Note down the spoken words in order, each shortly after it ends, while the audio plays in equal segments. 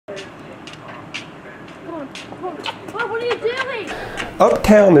What are you doing?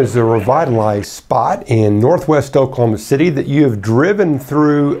 Uptown is a revitalized spot in northwest Oklahoma City that you have driven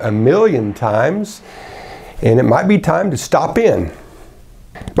through a million times, and it might be time to stop in.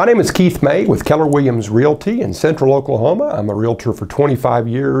 My name is Keith May with Keller Williams Realty in Central Oklahoma. I'm a realtor for 25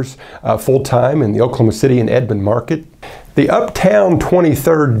 years, full-time in the Oklahoma City and Edmond market. The Uptown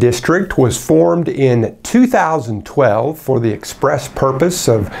 23rd District was formed in 2012 for the express purpose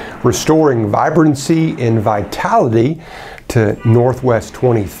of restoring vibrancy and vitality to Northwest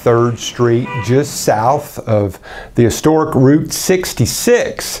 23rd Street, just south of the historic Route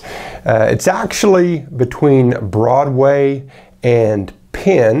 66. It's actually between Broadway and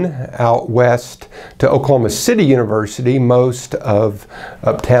Penn out west to Oklahoma City University. Most of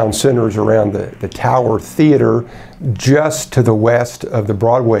Uptown centers around the Tower Theater just to the west of the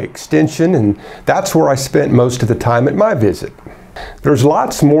Broadway extension, and that's where I spent most of the time at my visit. There's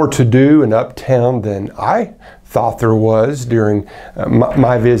lots more to do in Uptown than I thought there was during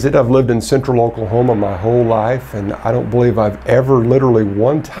my visit. I've lived in Central Oklahoma my whole life, and I don't believe I've ever literally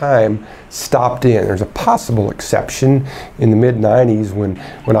one time stopped in. There's a possible exception in the mid-90s when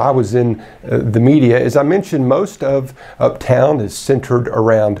I was in the media. As I mentioned, most of Uptown is centered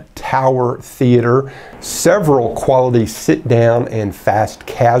around Tower Theater, several quality sit-down and fast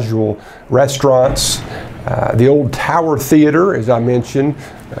casual restaurants. The old Tower Theater, as I mentioned,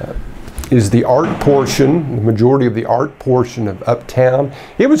 is the art portion, the majority of the art portion of Uptown.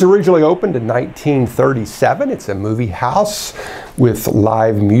 It was originally opened in 1937. It's a movie house with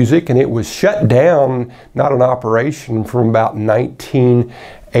live music, and it was shut down, not in operation, from about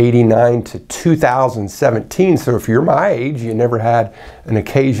 1989 to 2017. So if you're my age, you never had an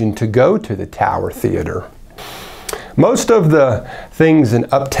occasion to go to the Tower Theater. Most of the things in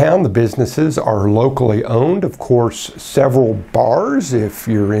Uptown, the businesses, are locally owned. Of course, several bars if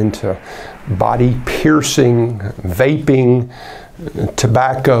you're into body piercing, vaping,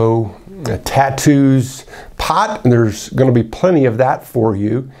 tobacco, tattoos, pot. There's going to be plenty of that for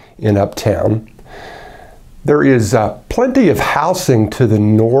you in Uptown. There is plenty of housing to the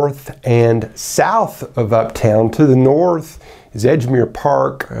north and south of Uptown. To the north is Edgewood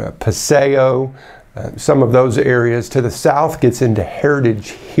Park, Paseo, some of those areas. To the south gets into Heritage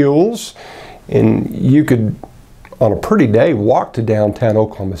Hills, and you could, on a pretty day, walk to downtown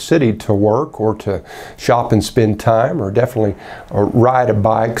Oklahoma City to work or to shop and spend time, or definitely ride a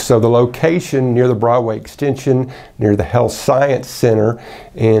bike. So the location near the Broadway extension, near the Health Science Center,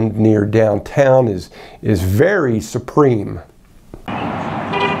 and near downtown is very supreme.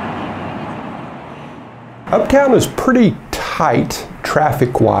 Uptown is pretty tight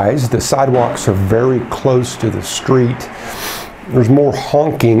traffic-wise. The sidewalks are very close to the street. There's more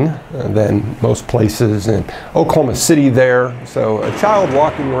honking than most places in Oklahoma City there. So a child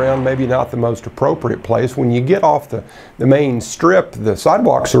walking around, maybe not the most appropriate place. When you get off the main strip, the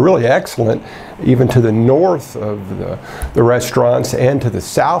sidewalks are really excellent, even to the north of the restaurants and to the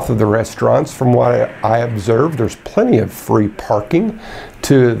south of the restaurants. From what I observed, there's plenty of free parking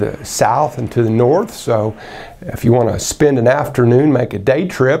to the south and to the north. So if you want to spend an afternoon, make a day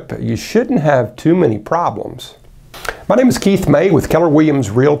trip, you shouldn't have too many problems. My name is Keith May with Keller Williams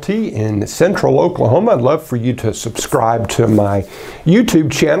Realty in Central Oklahoma. I'd love for you to subscribe to my YouTube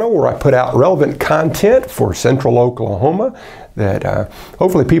channel where I put out relevant content for Central Oklahoma that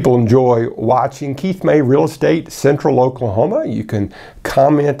hopefully people enjoy watching. Keith May Real Estate, Central Oklahoma. You can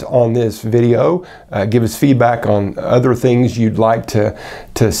comment on this video, give us feedback on other things you'd like to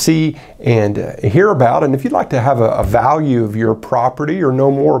see and hear about. And if you'd like to have a value of your property or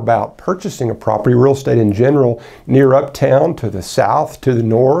know more about purchasing a property, real estate in general, near Uptown, to the south, to the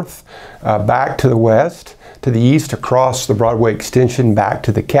north, back to the west, to the east, across the Broadway extension, back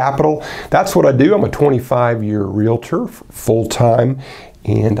to the Capitol. That's what I do. I'm a 25-year realtor, full-time,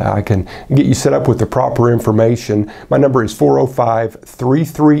 and I can get you set up with the proper information. My number is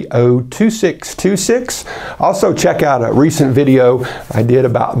 405-330-2626. Also, check out a recent video I did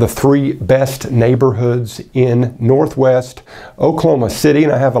about the 3 best neighborhoods in Northwest Oklahoma City,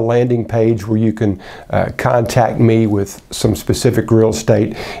 and I have a landing page where you can contact me with some specific real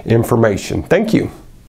estate information. Thank you.